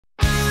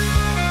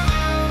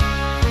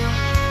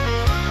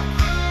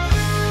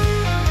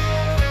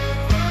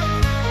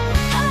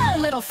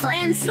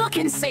Friends, look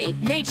and see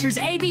nature's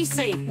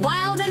ABC,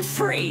 wild and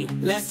free.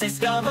 Let's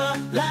discover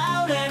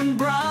loud and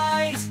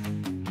bright,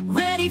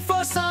 Ready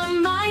for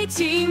some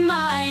mighty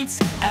might.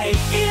 A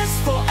is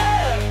for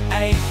air,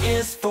 A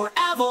is for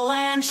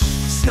avalanche.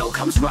 Snow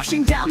comes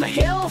rushing down the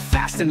hill,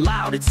 fast and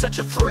loud, it's such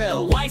a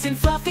thrill. White and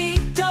fluffy,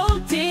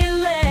 don't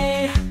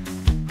delay,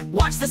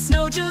 Watch the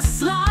snow just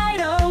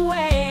slide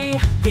away.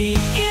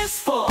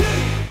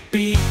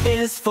 B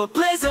is for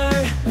blizzard.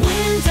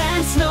 Wind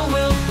and snow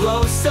will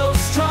blow so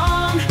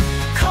strong,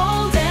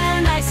 Cold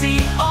and icy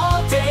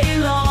all day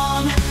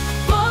long.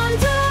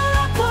 bundle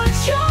up, put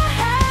your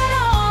hat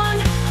on.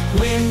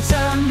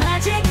 Winter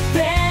magic,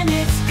 then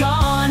it's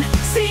gone.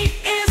 C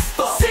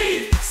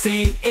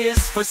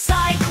is for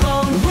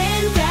cyclone.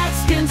 Wind that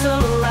spins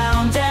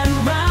around and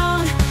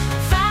round,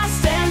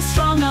 Fast and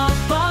strong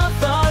above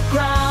the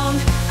ground.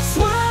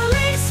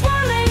 swirling,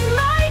 swirling,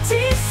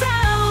 mighty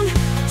sound.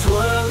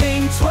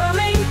 Twirling,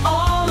 twirling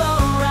all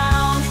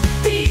around.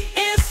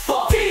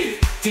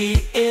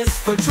 D is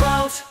for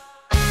drought.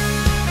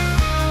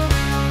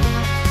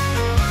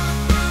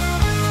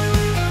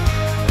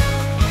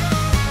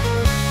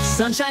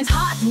 Sun shines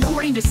hot, no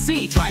rain to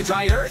see. Dry,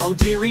 dry earth, oh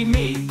dearie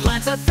me.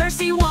 Plants are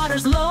thirsty,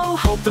 water's low.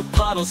 Hope the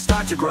puddles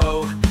start to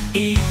grow.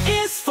 E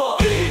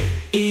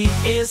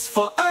is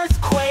for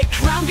earthquake.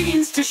 Ground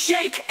begins to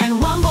shake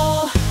and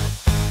rumble.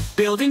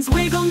 Buildings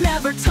wiggle,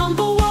 never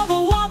tumble.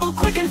 Wobble, wobble,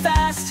 quick and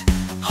fast.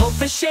 Hope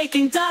the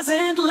shaking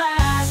doesn't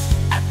last.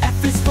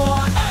 F is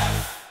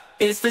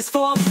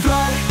for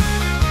flood.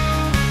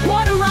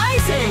 Water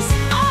rises,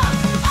 Up,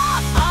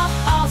 up,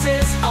 up,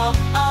 is up,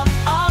 up,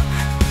 up.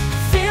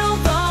 Fill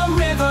the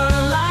river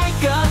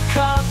like a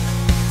cup.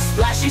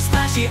 Splashy,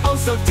 splashy, oh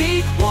so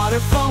deep. Water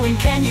flowing,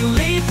 can you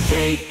leap?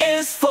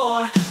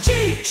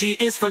 G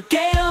is for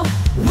gale.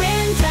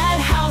 Wind that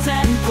howls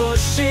and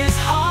pushes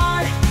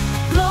hard,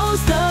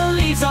 blows the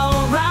leaves all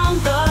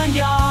around the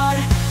yard.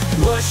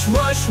 Whoosh,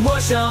 whoosh,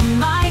 whoosh, a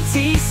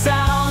mighty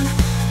sound.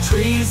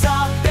 Trees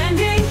are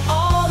bending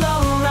all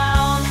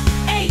around.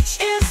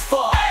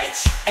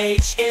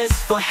 H is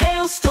for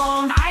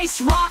hailstorm.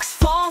 ice rocks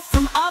fall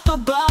from up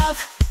above.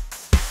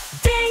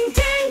 Ding,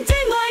 ding,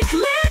 ding like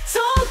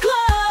little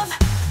glove.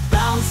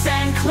 Bounce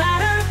and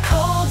clatter,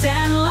 cold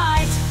and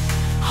light.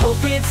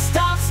 Hope it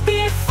stops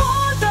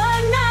before the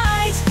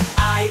night.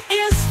 I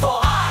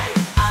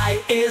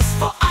is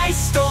for ice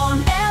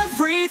storm.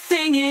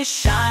 Everything is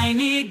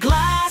shiny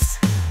glass.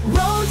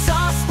 Roads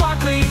are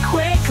sparkly,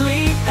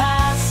 quickly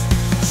pass.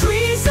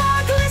 Trees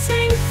are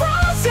glistening,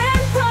 frozen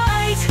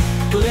bright,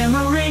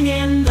 glimmering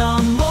in the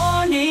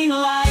morning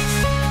light.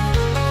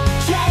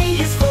 J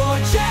is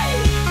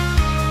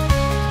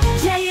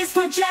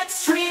for jet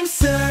stream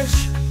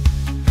surge.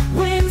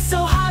 Wind so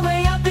high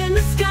way up in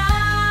the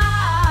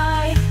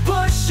sky,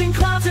 pushing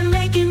clouds and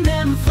making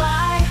them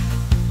fly.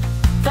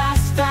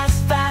 Fast,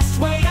 fast, fast,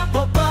 way up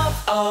above.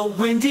 A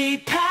windy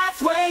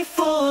pathway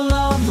full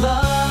of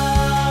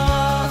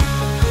love.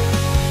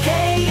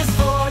 K is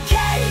for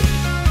catch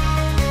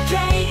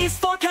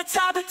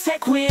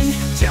wind.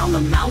 Down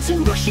the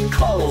mountain rushing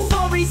cold.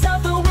 Stories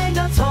of the wind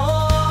are told.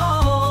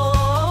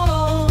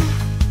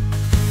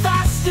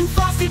 Fast and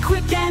frosty,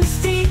 quick and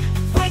steep,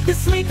 wake the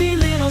sleepy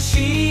little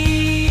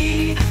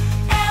sheep.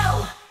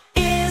 L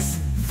is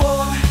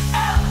for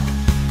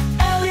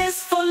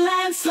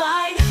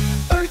landslide.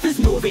 Earth is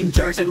moving,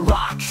 dirt and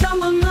rock.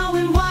 Tumble,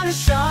 knowing what a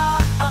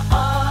shock.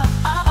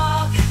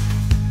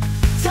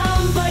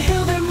 Tumble,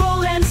 hill, then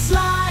roll and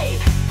slide.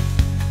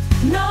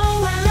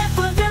 Nowhere left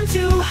for them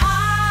to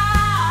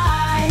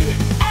hide.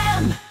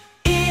 M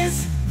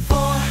is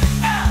for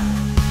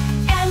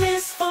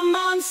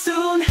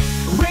monsoon.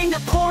 Rain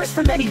that pours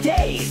for many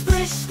days.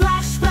 Splish,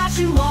 splash,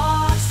 splashing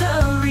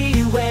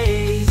watery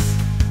ways.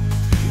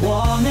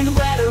 Warm and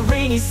wet, a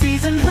rainy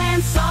season.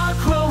 Plants are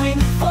growing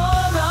for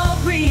a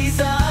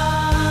reason.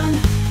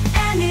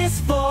 N is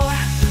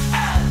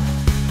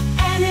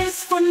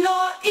for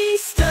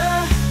nor'easter.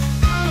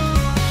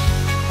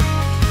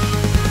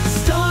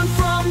 Storm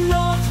from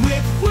north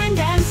with wind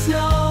and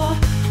snow.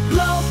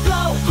 Blow,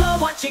 blow, blow,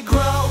 watch it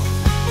grow.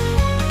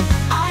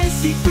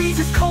 Icy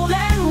freezes, cold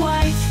and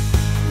white,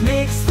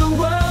 makes the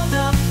world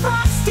a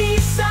frosty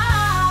sight.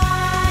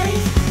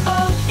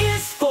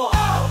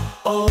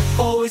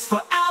 O is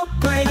for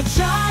outbreak. A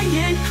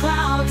giant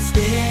cloud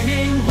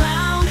spinning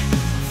round,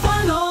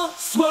 funnel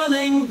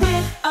swirling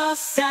with a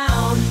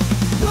sound.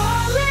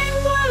 Whirling,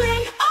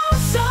 whirling, oh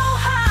so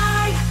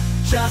high,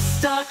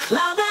 just a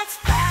cloud that's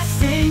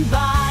passing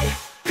by.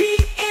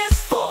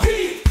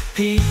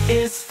 P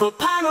is for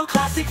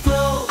pyroclastic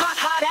flow. Hot,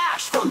 hot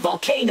ash from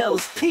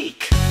volcanoes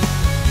peak.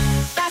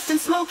 Fast and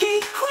smoky,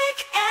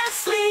 quick and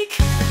sleek.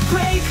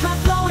 Gray cloud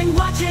flowing,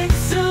 watch it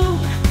zoom.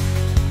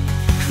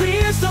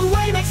 Clears the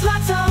way, makes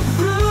lots of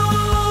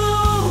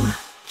room.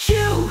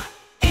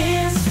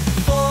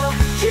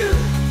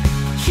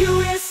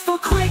 Q is for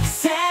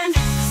quicksand,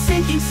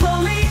 sinking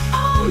slowly,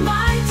 oh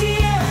my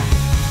dear.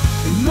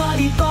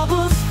 Muddy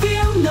bubbles,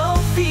 feel no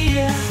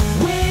fear.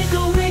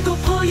 Wiggle, wiggle,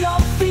 pull your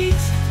feet.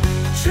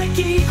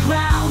 Tricky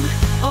ground,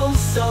 oh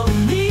so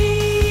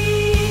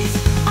neat.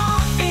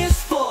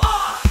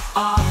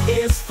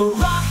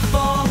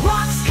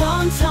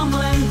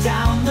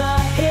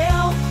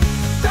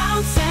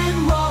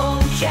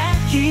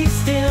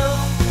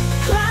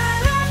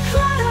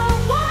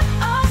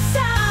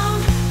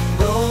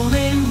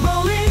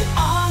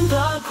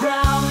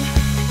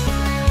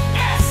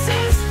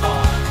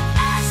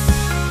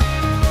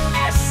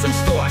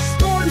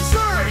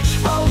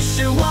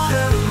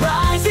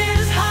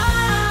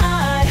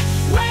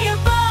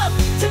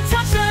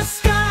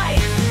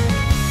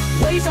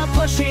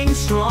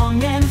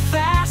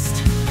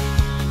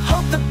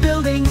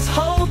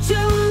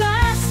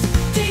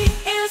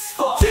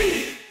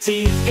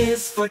 T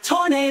is for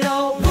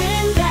tornado,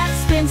 wind that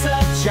spins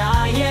a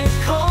giant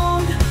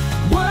cone,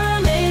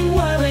 whirling,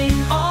 whirling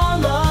all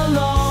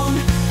alone,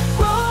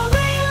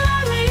 rolling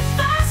loudly,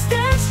 fast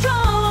and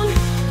strong,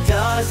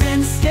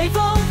 doesn't stay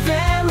for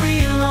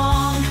very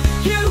long.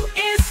 U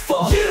is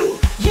for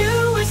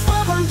U is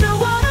for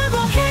underwater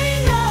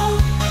volcano.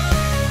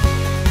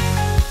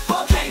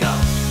 Volcano.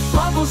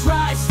 Bubbles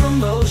rise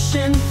from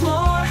ocean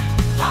floor,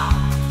 pop,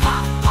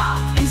 pop,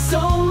 pop, and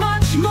so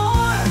much more.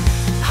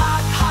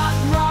 Hot, hot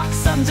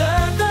rocks under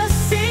the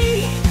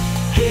sea,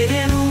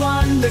 hidden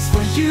wonders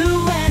for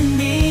you and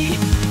me.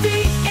 V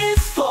is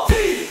for V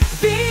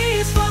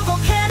is for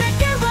volcanic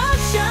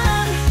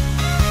eruption.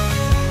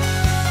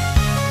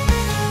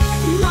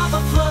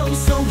 Lava flows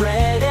so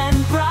red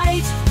and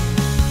bright,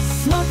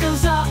 smoke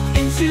goes up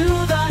into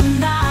the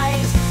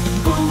night.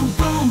 Boom,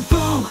 boom,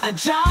 boom, a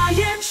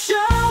giant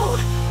show.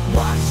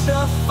 Watch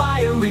the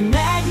fiery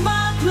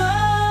magma glow.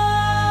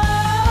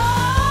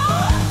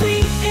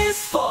 B is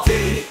for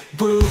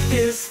Blue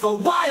is for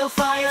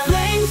wildfire.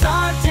 Flames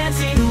are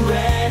dancing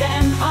red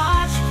and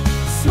hot,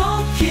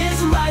 smoke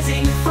is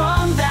rising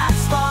from that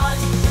spot.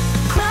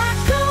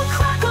 Crackle,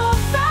 crackle,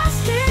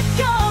 fast it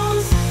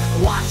goes,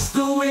 watch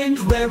the wind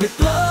where it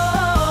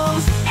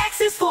blows.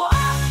 X is for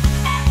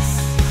X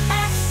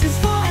is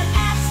for an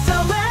extra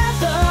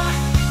weather.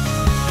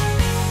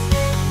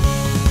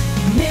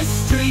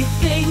 Mystery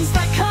things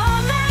that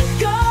come and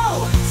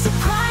go,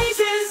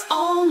 surprises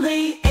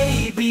only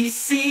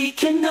ABC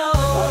can know.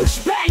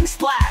 Bang,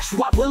 splash,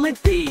 what will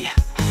it be?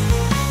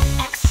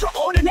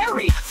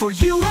 Extraordinary for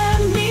you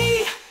and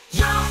me.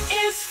 Ya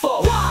is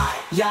for Y.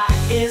 Ya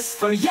is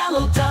for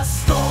yellow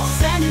dust,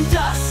 storms and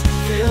dust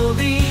fill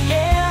the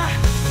air.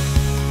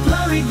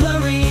 Blurry,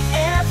 blurry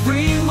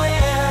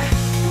everywhere.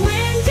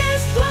 Wind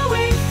is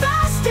blowing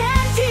fast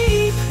and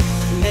deep,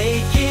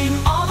 making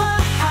all the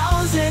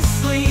houses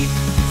sleep.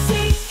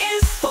 Z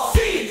is for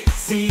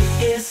Z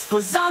is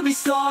for zombie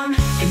storm.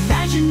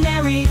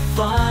 Imaginary,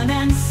 fun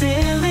and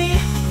silly.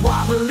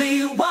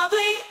 Wobbly,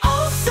 wobbly,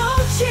 oh so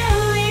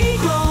chilly.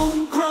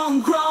 Groan, groan,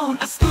 groan,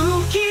 a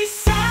spooky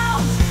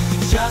sound,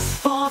 just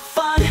for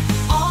fun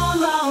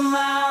all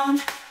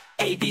around.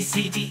 A, B,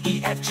 C, D,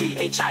 E, F, G,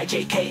 H, I,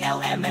 J, K,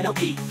 L, M, N, O,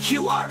 P,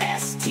 Q, R,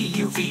 S, T,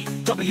 U, V,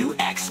 W,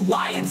 X,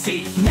 Y, and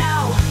Z.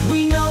 Now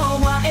we know